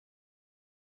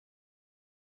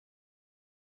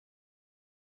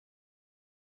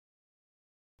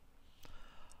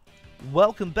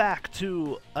Welcome back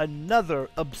to another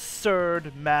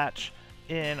absurd match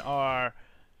in our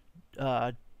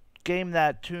Game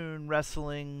That Tune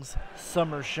Wrestling's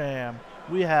Summer Sham.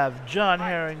 We have John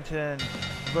Herrington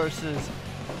versus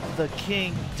the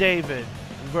King David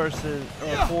versus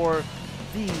for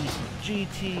the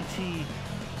GTT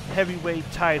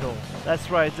heavyweight title. That's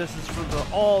right. This is for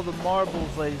all the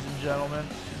marbles, ladies and gentlemen.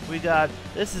 We got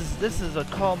this is a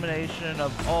culmination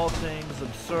of all things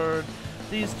absurd.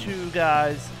 These two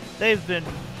guys, they've been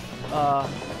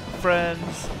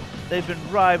friends, they've been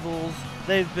rivals,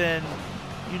 they've been,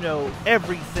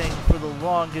 everything for the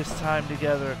longest time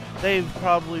together. They've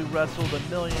probably wrestled a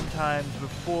million times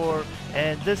before,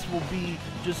 and this will be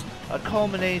just a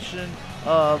culmination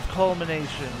of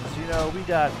culminations.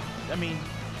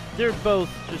 They're both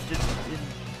just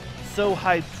so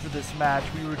hyped for this match.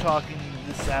 We were talking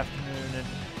this afternoon,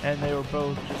 and they were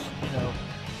both just,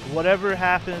 whatever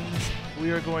happens, we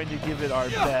are going to give it our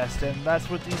best, and that's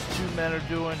what these two men are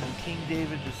doing. And King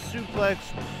David just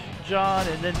suplexed John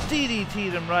and then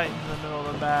DDT'd him right in the middle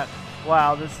of the mat.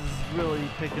 Wow, this is really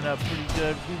picking up pretty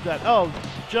good. We've got,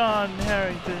 John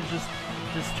Herrington just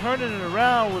turning it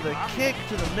around with a kick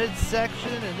to the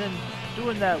midsection and then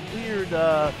doing that weird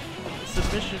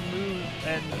submission move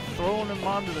and throwing him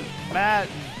onto the mat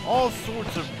and all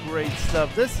sorts of great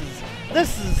stuff. This is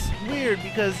weird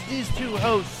because these two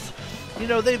hosts,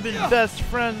 they've been best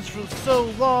friends for so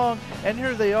long, and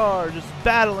here they are just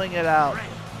battling it out.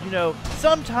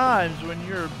 Sometimes when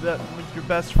you're with your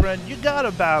best friend, you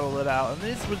gotta battle it out, and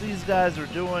this is what these guys are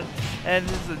doing. And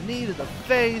it's a knee to the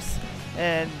face,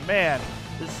 and man,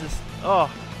 this is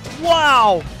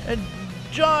wow! And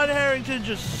John Herrington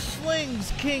just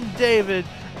slings King David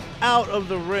out of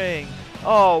the ring.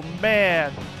 Oh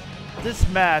man, this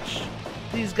match,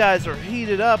 these guys are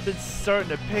heated up. It's starting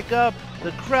to pick up.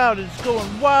 The crowd is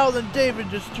going wild, and David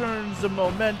just turns the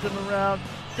momentum around.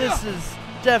 This is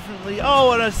definitely,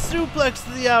 and a suplex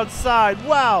to the outside.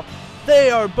 Wow,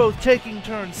 they are both taking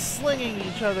turns slinging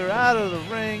each other out of the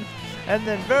ring, and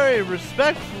then very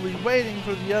respectfully waiting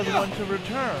for the other one to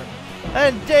return.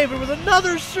 And David with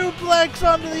another suplex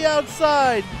onto the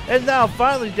outside. And now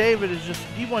finally David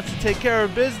he wants to take care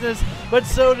of business, but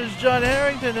so does John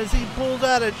Herrington as he pulls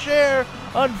out a chair.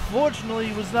 Unfortunately,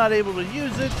 he was not able to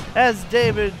use it as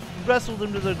David wrestled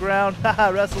him to the ground,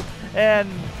 and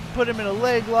put him in a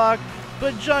leg lock.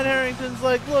 But John Herrington's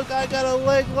like, look, I got a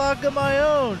leg lock of my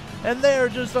own. And they are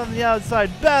just on the outside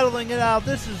battling it out.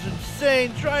 This is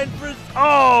insane. Trying for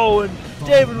and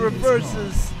David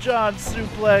reverses John's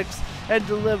suplex and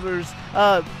delivers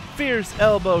a fierce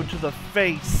elbow to the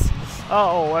face.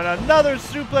 And another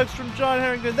suplex from John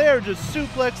Herrington. They are just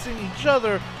suplexing each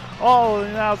other all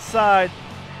on the outside.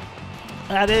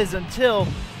 That is until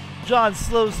John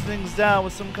slows things down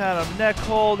with some kind of neck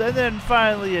hold, and then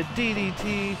finally a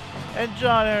DDT. And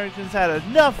John Herrington's had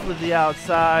enough with the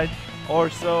outside, or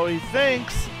so he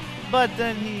thinks, but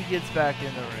then he gets back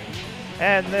in the ring.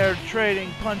 And they're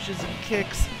trading punches and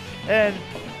kicks, and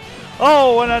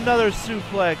another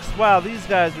suplex. Wow, these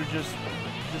guys are just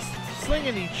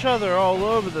slinging each other all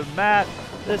over the mat.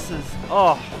 This is,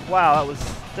 wow,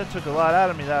 that took a lot out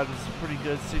of me. That was a pretty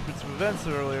good sequence of events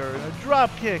earlier. And a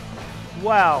drop kick.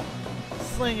 Wow.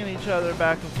 Slinging each other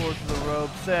back and forth to the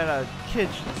ropes, and a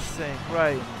kitchen sink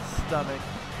right in the stomach.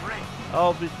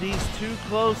 But these too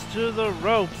close to the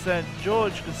ropes, and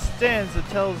George Costanza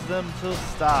tells them to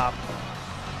stop.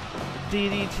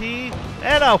 DDT,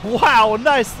 and a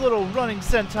nice little running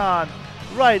senton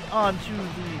right onto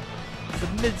the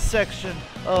midsection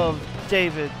of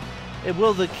David.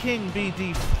 Will the king be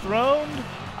dethroned?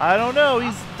 I don't know.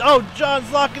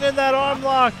 John's locking in that arm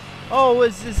lock.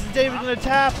 Is David gonna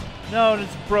tap? No, and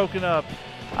it's broken up.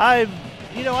 I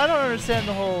don't understand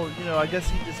the whole, I guess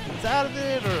he just gets out of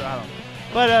it, or I don't know.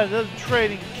 But they're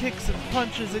trading kicks and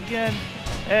punches again,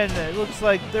 and it looks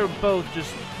like they're both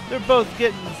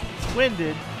getting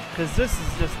winded, because this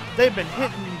is just, they've been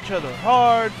hitting each other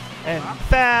hard and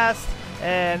fast,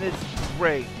 and it's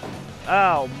great.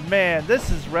 Oh man,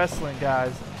 this is wrestling,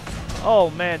 guys. Oh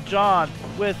man, John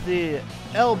with the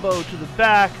elbow to the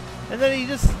back, and then he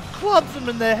just clubs him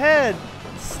in the head,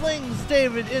 slings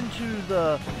David into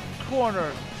the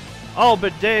corner.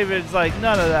 But David's like,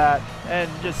 none of that, and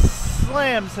just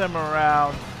slams him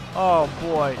around. Oh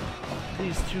boy,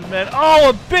 these two men.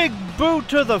 A big boot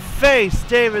to the face.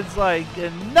 David's like,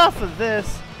 enough of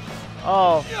this.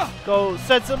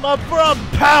 Sets him up for a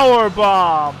power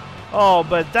bomb.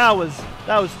 But that was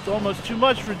almost too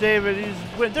much for David.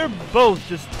 They're both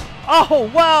just,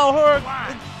 wow,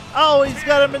 he's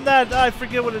got him in that, I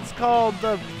forget what it's called.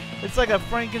 It's like a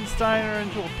Frankensteiner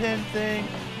into a pin thing.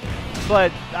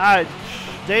 but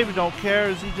David don't care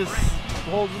as he just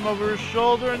holds him over his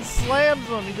shoulder and slams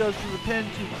him. He goes for the pin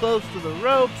too close to the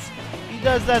ropes. He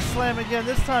does that slam again,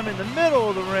 this time in the middle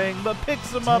of the ring, but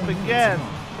picks him up again.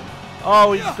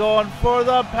 Oh, he's going for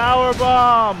the power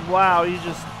bomb. Wow, he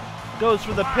just goes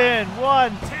for the pin.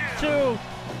 1, 2,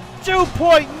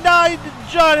 2.9.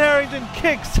 John Herrington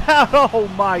kicks out. Oh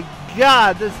my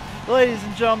God, this, ladies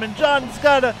and gentlemen, John's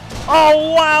got a.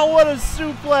 Oh wow, what a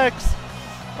suplex!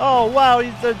 Oh wow,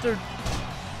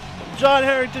 John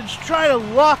Herrington's trying to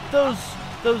lock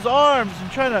those arms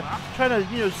and trying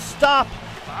to stop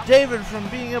David from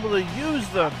being able to use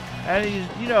them, and he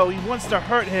wants to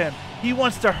hurt him. He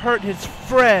wants to hurt his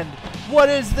friend. What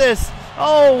is this?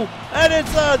 Oh, and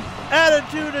it's an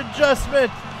attitude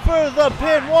adjustment for the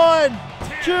pin. 1,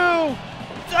 2,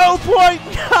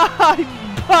 2.9.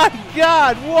 My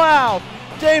God, wow.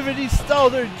 David, he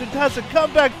has a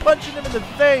comeback punching him in the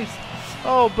face.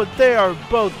 Oh, but they are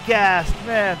both gassed,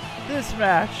 man. This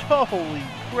match, holy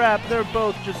crap, they're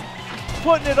both just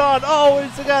putting it on. Oh,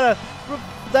 it's got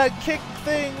that kick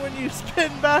thing when you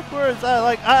spin backwards.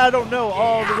 I don't know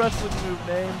all the wrestling move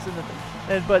names,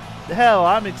 but hell,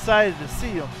 I'm excited to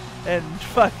see him. And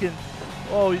fucking,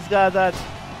 oh, he's got that,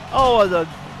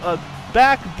 a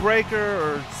back breaker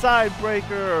or side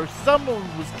breaker, or someone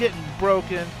was getting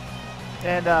broken.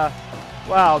 And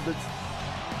wow, that's,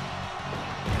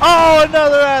 oh,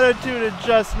 another attitude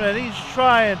adjustment. He's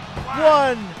trying.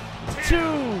 1, 2.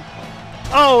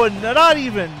 Oh, and not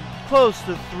even close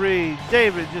to 3.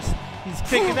 David he's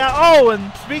kicking out. Oh,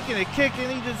 and speaking of kicking,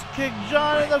 he just kicked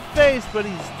John in the face, but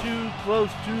he's too close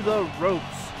to the ropes.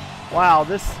 Wow,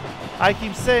 I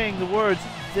keep saying the words,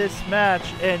 this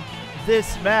match, and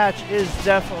this match is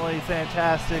definitely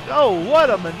fantastic. Oh, what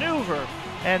a maneuver.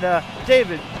 And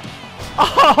David,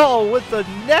 oh, with the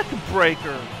neck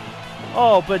breaker.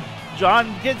 Oh, but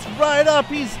John gets right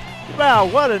up. Wow,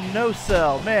 what a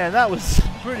no-sell. Man, that was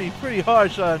pretty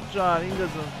harsh on John. He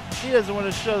doesn't want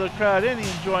to show the crowd any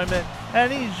enjoyment,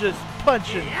 and he's just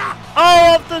punching.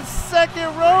 Oh, off the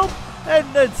second rope, and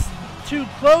it's too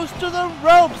close to the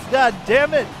ropes. God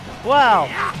damn it. Wow.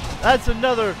 That's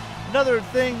another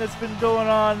thing that's been going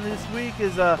on this week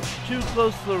is too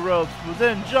close to the ropes. But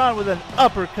then John with an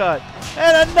uppercut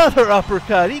and another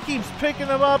uppercut. He keeps picking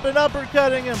him up and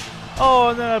uppercutting him. Oh,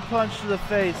 and then a punch to the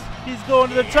face. He's going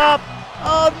to the top.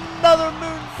 Another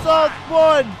moonsault.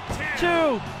 1,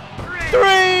 2,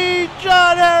 3.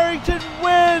 John Herrington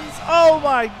wins. Oh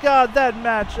my God, that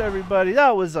match, everybody.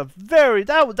 That was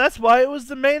that's why it was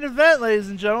the main event, ladies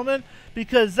and gentlemen,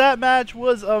 because that match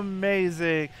was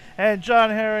amazing. And John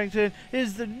Herrington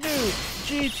is the new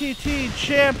GTT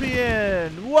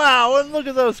champion. Wow, and look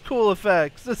at those cool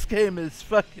effects. This game is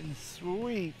fucking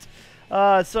sweet.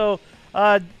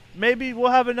 Maybe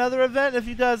we'll have another event if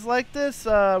you guys like this.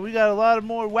 We got a lot of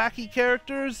more wacky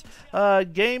characters.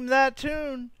 Game that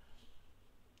tune.